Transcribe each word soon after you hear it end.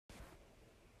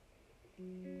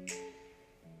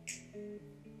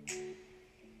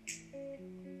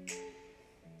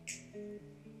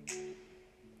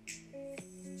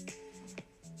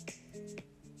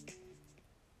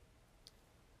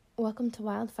Welcome to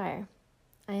Wildfire.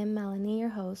 I am Melanie, your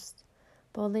host,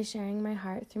 boldly sharing my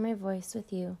heart through my voice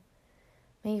with you.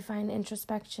 May you find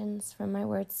introspections from my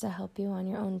words to help you on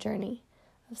your own journey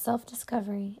of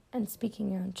self-discovery and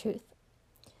speaking your own truth,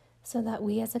 so that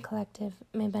we as a collective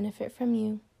may benefit from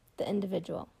you, the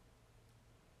individual.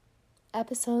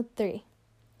 Episode 3.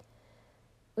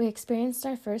 We experienced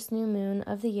our first new moon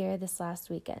of the year this last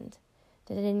weekend.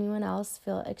 Did anyone else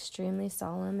feel extremely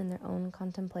solemn in their own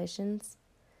contemplations?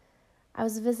 I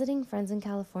was visiting friends in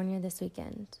California this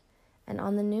weekend, and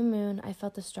on the new moon, I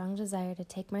felt a strong desire to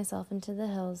take myself into the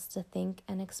hills to think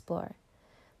and explore.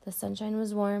 The sunshine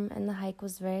was warm, and the hike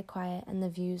was very quiet, and the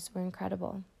views were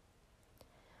incredible.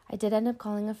 I did end up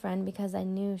calling a friend because I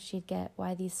knew she'd get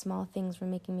why these small things were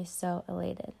making me so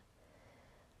elated.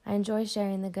 I enjoy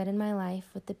sharing the good in my life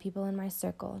with the people in my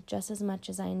circle just as much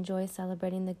as I enjoy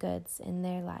celebrating the goods in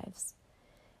their lives.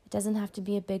 It doesn't have to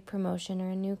be a big promotion or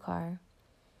a new car,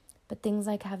 but things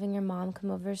like having your mom come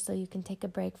over so you can take a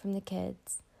break from the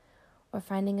kids, or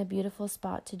finding a beautiful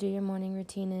spot to do your morning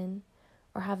routine in,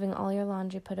 or having all your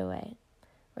laundry put away,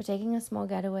 or taking a small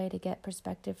getaway to get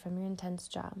perspective from your intense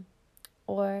job,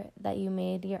 or that you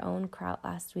made your own kraut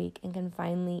last week and can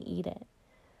finally eat it.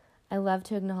 I love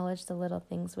to acknowledge the little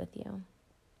things with you.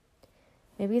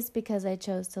 Maybe it's because I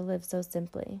chose to live so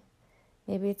simply.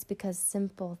 Maybe it's because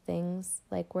simple things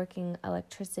like working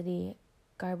electricity,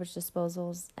 garbage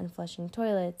disposals, and flushing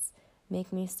toilets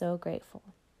make me so grateful.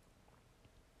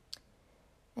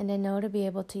 And I know to be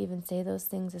able to even say those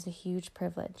things is a huge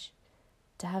privilege.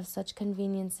 To have such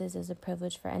conveniences is a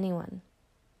privilege for anyone.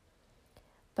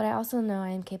 But I also know I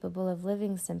am capable of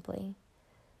living simply.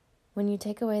 When you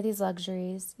take away these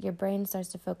luxuries, your brain starts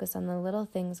to focus on the little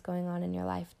things going on in your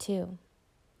life too.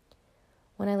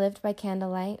 When I lived by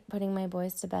candlelight, putting my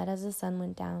boys to bed as the sun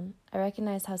went down, I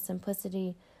recognized how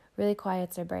simplicity really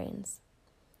quiets our brains.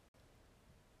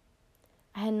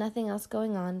 I had nothing else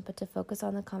going on but to focus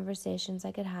on the conversations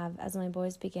I could have as my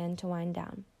boys began to wind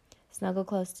down, snuggle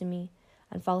close to me,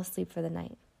 and fall asleep for the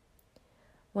night.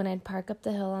 When I'd park up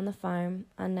the hill on the farm,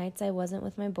 on nights I wasn't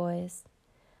with my boys,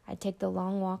 I'd take the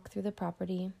long walk through the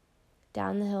property,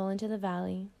 down the hill into the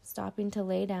valley, stopping to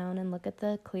lay down and look at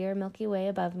the clear Milky Way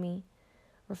above me,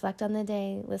 reflect on the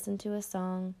day, listen to a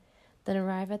song, then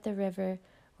arrive at the river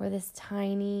where this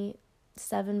tiny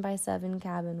 7x7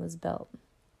 cabin was built.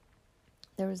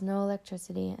 There was no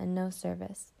electricity and no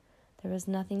service. There was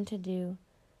nothing to do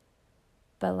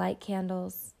but light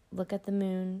candles, look at the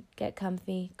moon, get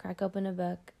comfy, crack open a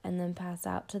book, and then pass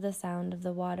out to the sound of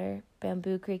the water,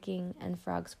 bamboo creaking, and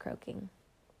frogs croaking.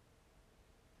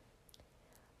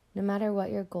 No matter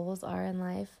what your goals are in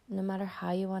life, no matter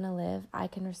how you want to live, I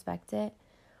can respect it.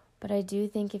 But I do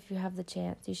think if you have the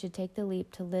chance, you should take the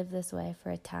leap to live this way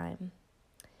for a time.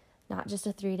 Not just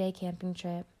a 3-day camping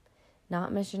trip,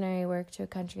 not missionary work to a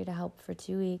country to help for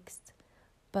 2 weeks,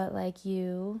 but like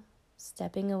you,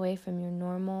 stepping away from your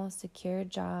normal, secure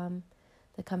job,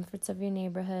 the comforts of your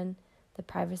neighborhood, the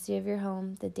privacy of your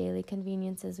home, the daily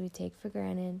conveniences we take for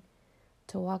granted,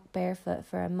 to walk barefoot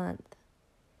for a month,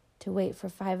 to wait for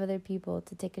 5 other people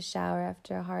to take a shower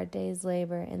after a hard day's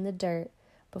labor in the dirt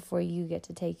before you get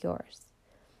to take yours,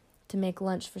 to make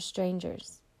lunch for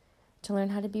strangers, to learn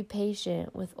how to be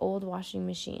patient with old washing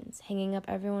machines, hanging up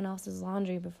everyone else's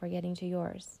laundry before getting to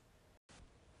yours.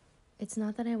 It's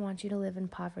not that I want you to live in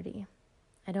poverty.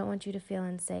 I don't want you to feel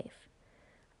unsafe.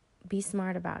 Be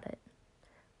smart about it.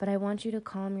 But I want you to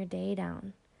calm your day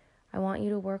down. I want you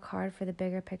to work hard for the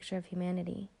bigger picture of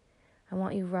humanity. I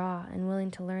want you raw and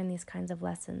willing to learn these kinds of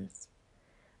lessons.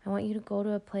 I want you to go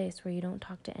to a place where you don't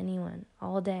talk to anyone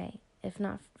all day, if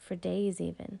not for days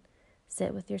even.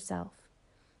 Sit with yourself.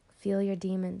 Feel your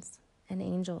demons and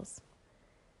angels.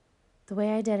 The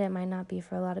way I did it might not be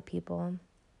for a lot of people.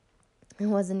 It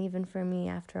wasn't even for me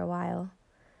after a while.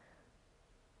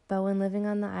 But when living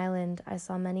on the island, I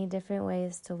saw many different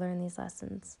ways to learn these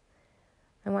lessons.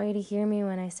 I want you to hear me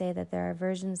when I say that there are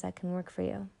versions that can work for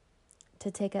you. To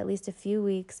take at least a few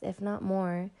weeks, if not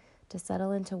more, to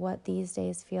settle into what these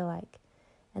days feel like,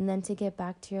 and then to get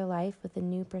back to your life with a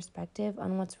new perspective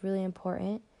on what's really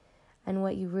important and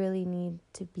what you really need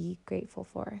to be grateful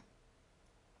for.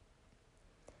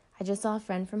 I just saw a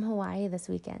friend from Hawaii this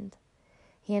weekend.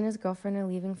 He and his girlfriend are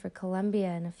leaving for Colombia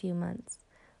in a few months,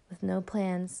 with no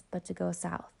plans but to go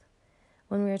south.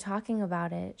 When we were talking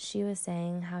about it, she was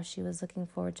saying how she was looking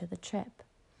forward to the trip,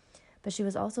 but she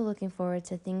was also looking forward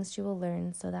to things she will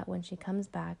learn so that when she comes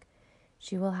back,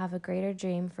 She will have a greater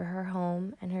dream for her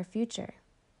home and her future.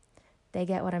 They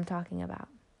get what I'm talking about.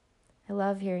 I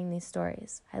love hearing these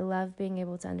stories. I love being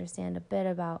able to understand a bit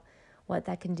about what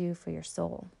that can do for your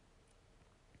soul.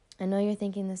 I know you're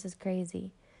thinking this is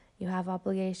crazy. You have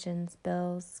obligations,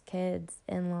 bills, kids,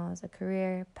 in-laws, a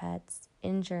career, pets,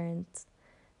 insurance.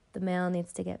 The mail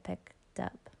needs to get picked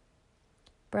up.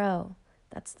 Bro,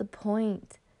 that's the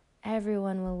point.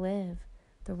 Everyone will live.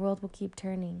 The world will keep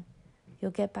turning. You'll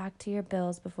get back to your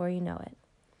bills before you know it.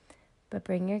 But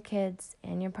bring your kids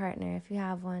and your partner if you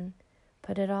have one.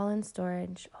 Put it all in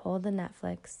storage. Hold the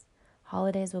Netflix.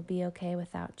 Holidays will be okay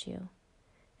without you.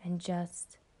 And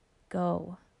just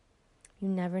go. You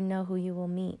never know who you will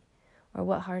meet or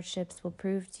what hardships will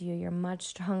prove to you you're much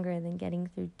stronger than getting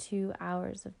through 2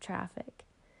 hours of traffic.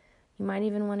 You might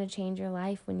even want to change your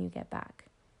life when you get back.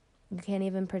 You can't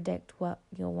even predict what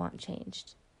you'll want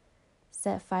changed.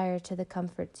 Set fire to the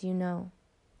comforts you know.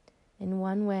 In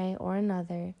one way or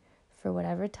another, for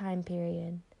whatever time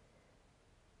period,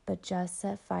 but just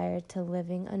set fire to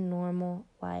living a normal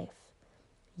life.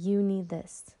 You need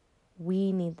this.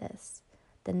 We need this.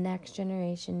 The next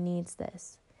generation needs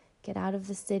this. Get out of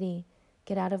the city.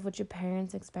 Get out of what your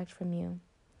parents expect from you.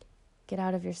 Get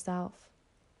out of yourself.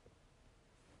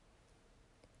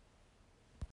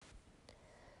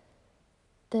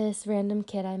 This random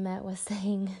kid I met was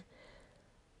saying,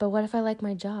 but what if I like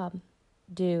my job?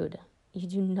 Dude, you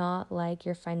do not like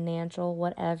your financial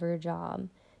whatever job.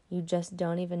 You just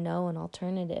don't even know an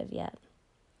alternative yet.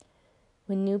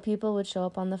 When new people would show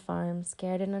up on the farm,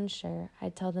 scared and unsure,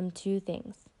 I'd tell them 2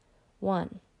 things.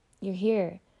 1, you're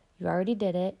here. You already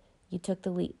did it. You took the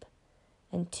leap.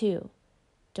 And 2,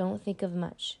 don't think of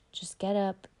much. Just get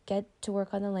up, get to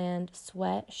work on the land,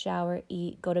 sweat, shower,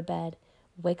 eat, go to bed,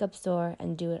 wake up sore,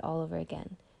 and do it all over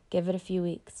again. Give it a few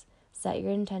weeks. Set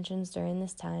your intentions during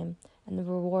this time, and the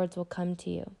rewards will come to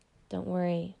you. Don't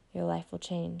worry, your life will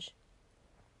change.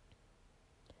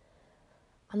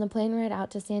 On the plane ride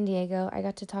out to San Diego, I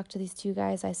got to talk to these 2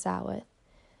 guys I sat with.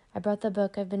 I brought the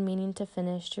book I've been meaning to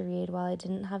finish to read while I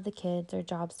didn't have the kids or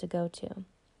jobs to go to.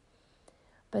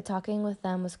 But talking with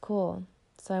them was cool,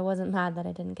 so I wasn't mad that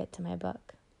I didn't get to my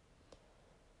book.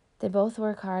 They both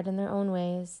work hard in their own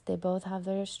ways. They both have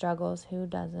their struggles, who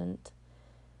doesn't?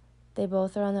 They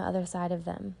both are on the other side of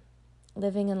them,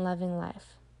 living and loving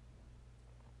life.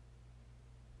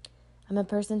 I'm a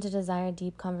person to desire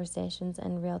deep conversations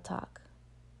and real talk.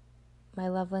 My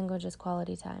love language is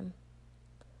quality time.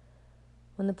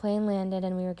 When the plane landed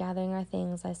and we were gathering our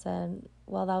things, I said,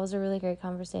 well, that was a really great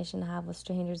conversation to have with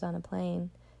strangers on a plane.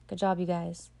 Good job, you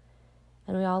guys.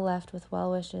 And we all left with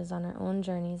well wishes on our own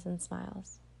journeys and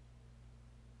smiles.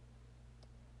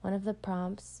 One of the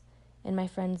prompts in my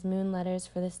friend's moon letters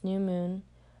for this new moon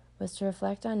was to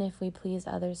reflect on if we please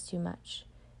others too much,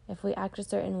 if we act a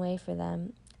certain way for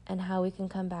them, and how we can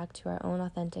come back to our own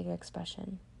authentic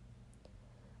expression.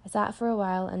 I sat for a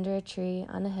while under a tree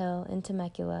on a hill in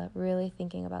Temecula, really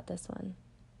thinking about this one.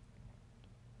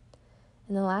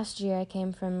 In the last year, I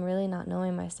came from really not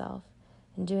knowing myself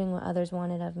and doing what others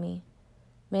wanted of me,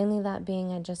 mainly that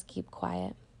being I'd just keep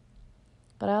quiet.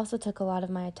 But I also took a lot of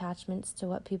my attachments to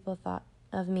what people thought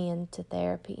of me into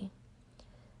therapy.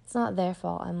 It's not their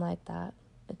fault I'm like that.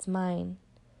 It's mine.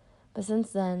 But since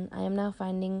then, I am now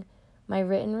finding my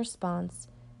written response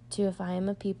to if I am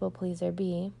a people pleaser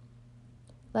be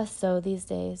less so these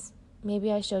days.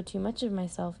 Maybe I show too much of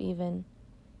myself even.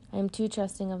 I am too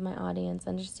trusting of my audience,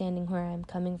 understanding where I am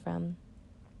coming from.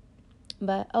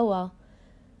 But, oh well,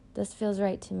 this feels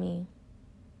right to me.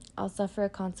 I'll suffer a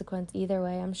consequence either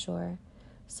way, I'm sure.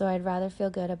 So I'd rather feel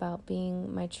good about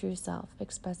being my true self,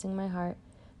 expressing my heart,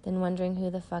 than wondering who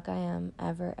the fuck I am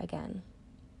ever again.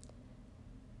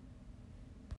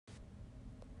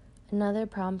 Another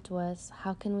prompt was,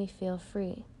 how can we feel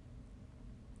free?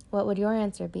 What would your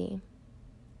answer be?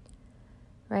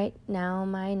 Right now,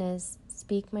 mine is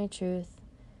speak my truth,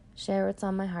 share what's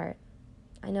on my heart.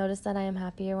 I notice that I am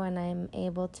happier when I am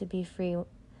able to be free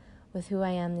with who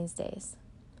I am these days.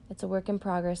 It's a work in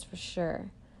progress for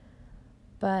sure.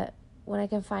 But when I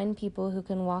can find people who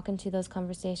can walk into those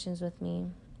conversations with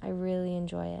me, I really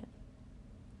enjoy it.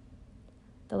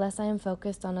 The less I am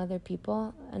focused on other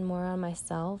people and more on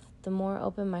myself, the more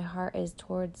open my heart is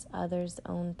towards others'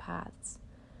 own paths.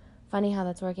 Funny how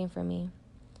that's working for me.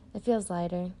 It feels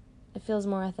lighter, it feels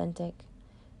more authentic,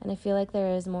 and I feel like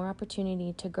there is more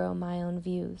opportunity to grow my own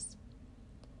views.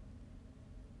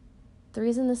 The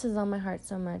reason this is on my heart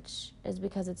so much is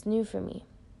because it's new for me.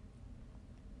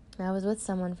 I was with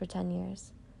someone for 10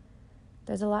 years.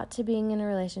 There's a lot to being in a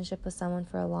relationship with someone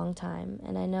for a long time,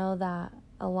 and I know that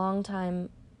a long time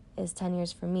is 10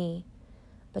 years for me,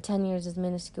 but 10 years is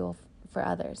minuscule for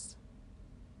others.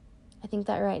 I think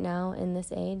that right now, in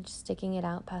this age, sticking it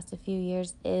out past a few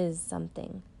years is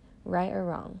something, right or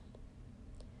wrong.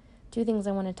 2 things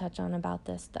I want to touch on about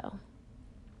this, though.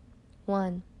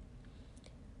 1,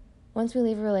 once we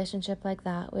leave a relationship like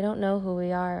that, we don't know who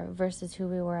we are versus who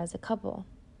we were as a couple.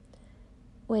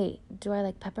 Wait, do I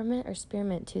like peppermint or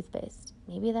spearmint toothpaste?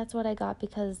 Maybe that's what I got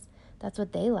because that's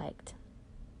what they liked.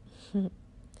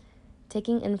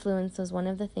 Taking influence was one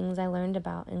of the things I learned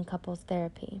about in couples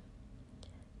therapy.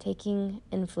 Taking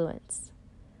influence.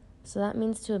 So that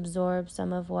means to absorb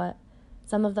some of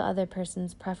the other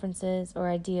person's preferences or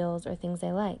ideals or things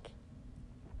they like.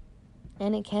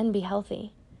 And it can be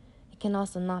healthy. It can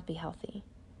also not be healthy.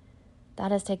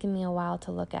 That has taken me a while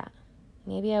to look at.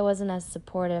 Maybe I wasn't as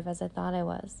supportive as I thought I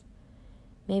was.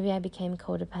 Maybe I became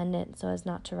codependent so as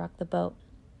not to rock the boat.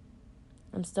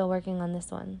 I'm still working on this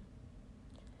one.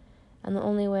 And the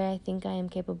only way I think I am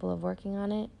capable of working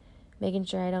on it, making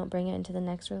sure I don't bring it into the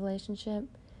next relationship,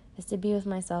 is to be with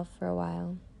myself for a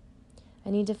while. I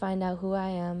need to find out who I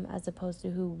am as opposed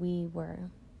to who we were.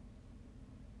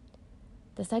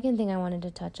 The second thing I wanted to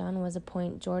touch on was a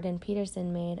point Jordan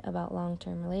Peterson made about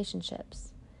long-term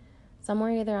relationships.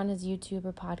 Somewhere either on his YouTube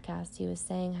or podcast, he was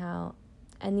saying how,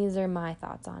 and these are my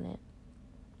thoughts on it,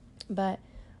 but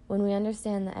when we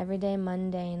understand the everyday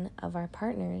mundane of our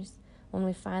partners, when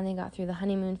we finally got through the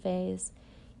honeymoon phase,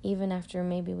 even after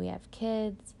maybe we have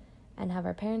kids and have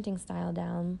our parenting style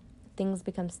down, things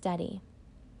become steady.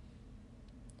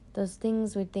 Those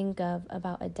things we think of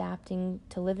about adapting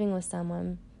to living with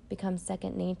someone become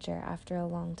second nature after a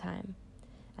long time.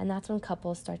 And that's when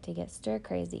couples start to get stir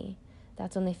crazy.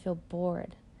 That's when they feel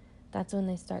bored. That's when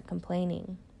they start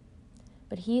complaining.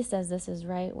 But he says this is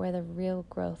right where the real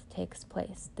growth takes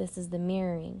place. This is the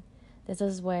mirroring. This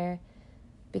is where,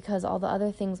 because all the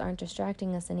other things aren't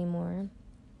distracting us anymore,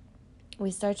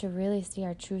 we start to really see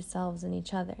our true selves in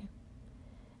each other.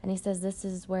 And he says this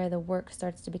is where the work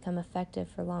starts to become effective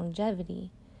for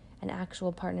longevity and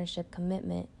actual partnership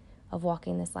commitment of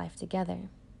walking this life together.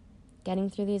 Getting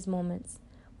through these moments,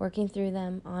 working through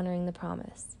them, honoring the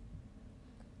promise.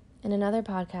 In another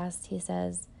podcast, he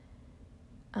says,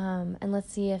 and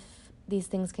let's see if these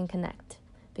things can connect,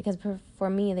 because for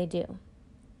me, they do.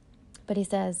 But he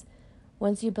says,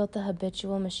 once you built the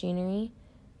habitual machinery,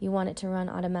 you want it to run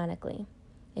automatically.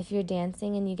 If you're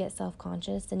dancing and you get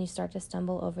self-conscious, then you start to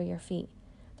stumble over your feet.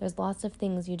 There's lots of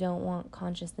things you don't want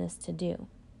consciousness to do.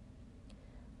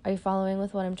 Are you following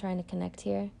with what I'm trying to connect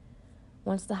here?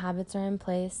 Once the habits are in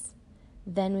place,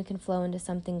 then we can flow into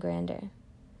something grander.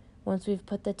 Once we've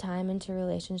put the time into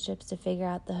relationships to figure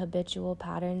out the habitual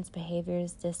patterns,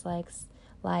 behaviors, dislikes,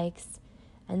 likes,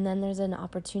 and then there's an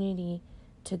opportunity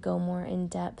to go more in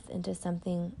depth into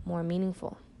something more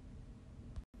meaningful.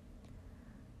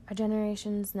 Our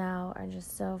generations now are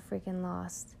just so freaking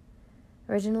lost.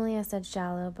 Originally I said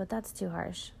shallow, but that's too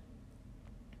harsh.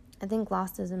 I think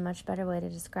lost is a much better way to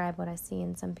describe what I see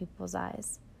in some people's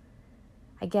eyes.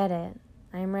 I get it.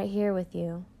 I am right here with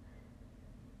you.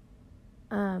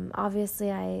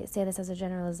 Obviously, I say this as a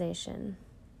generalization.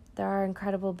 There are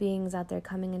incredible beings out there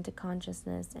coming into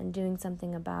consciousness and doing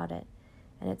something about it,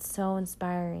 and it's so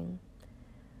inspiring.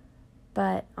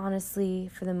 But honestly,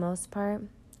 for the most part,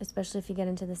 especially if you get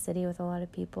into the city with a lot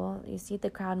of people, you see the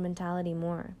crowd mentality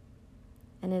more,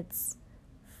 and it's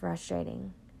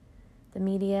frustrating. The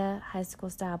media, high school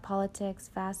style politics,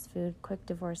 fast food, quick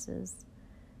divorces.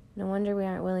 No wonder we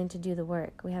aren't willing to do the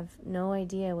work. We have no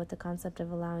idea what the concept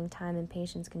of allowing time and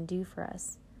patience can do for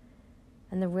us.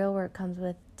 And the real work comes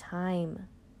with time.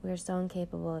 We are so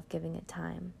incapable of giving it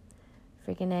time.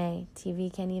 Freaking A,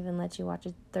 TV can't even let you watch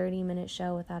a 30-minute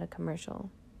show without a commercial.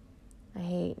 I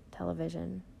hate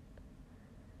television.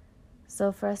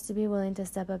 So for us to be willing to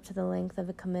step up to the length of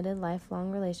a committed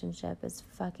lifelong relationship is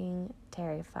fucking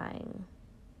terrifying.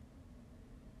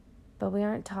 But we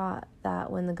aren't taught that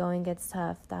when the going gets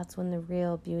tough, that's when the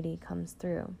real beauty comes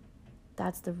through.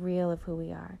 That's the real of who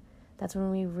we are. That's when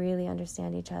we really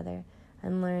understand each other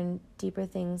and learn deeper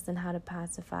things than how to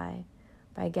pacify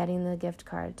by getting the gift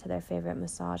card to their favorite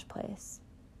massage place.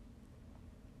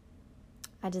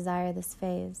 I desire this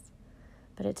phase,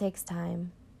 but it takes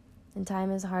time, and time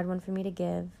is a hard one for me to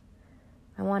give.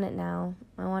 I want it now.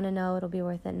 I want to know it'll be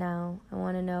worth it now. I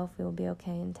want to know if we will be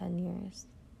okay in 10 years.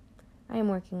 I am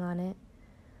working on it.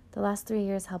 The last 3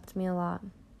 years helped me a lot.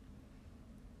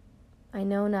 I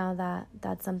know now that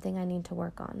that's something I need to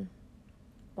work on.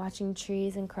 Watching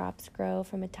trees and crops grow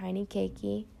from a tiny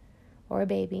keiki, or a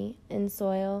baby, in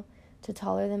soil to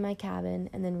taller than my cabin,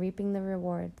 and then reaping the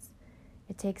rewards.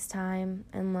 It takes time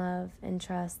and love and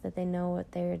trust that they know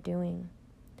what they are doing.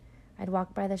 I'd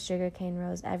walk by the sugarcane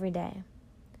rows every day.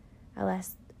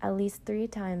 At least 3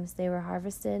 times they were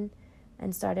harvested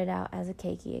and started out as a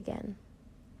keiki again.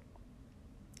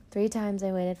 3 times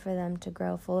I waited for them to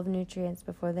grow full of nutrients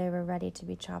before they were ready to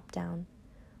be chopped down,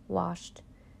 washed,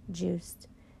 juiced,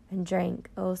 and drank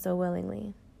oh so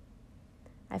willingly.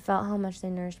 I felt how much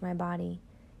they nourished my body,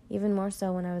 even more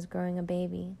so when I was growing a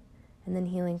baby and then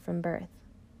healing from birth.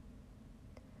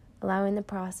 Allowing the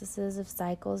processes of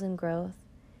cycles and growth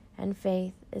and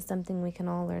faith is something we can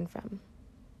all learn from.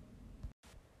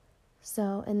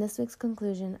 So, in this week's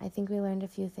conclusion, I think we learned a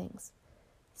few things.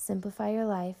 Simplify your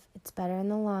life, it's better in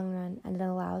the long run, and it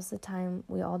allows the time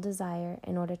we all desire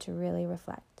in order to really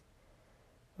reflect.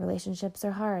 Relationships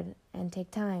are hard and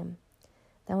take time.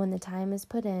 Then when the time is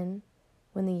put in,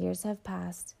 when the years have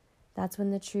passed, that's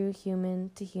when the true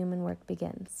human-to-human work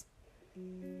begins.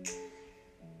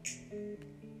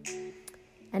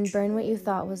 And burn what you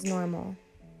thought was normal.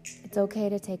 It's okay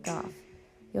to take off.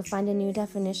 You'll find a new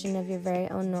definition of your very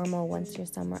own normal once you're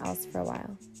somewhere else for a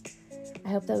while. I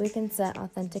hope that we can set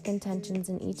authentic intentions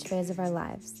in each phase of our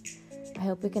lives. I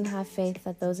hope we can have faith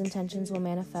that those intentions will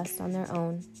manifest on their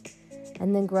own,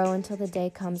 and then grow until the day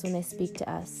comes when they speak to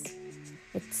us.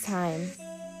 It's time.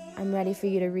 I'm ready for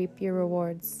you to reap your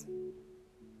rewards.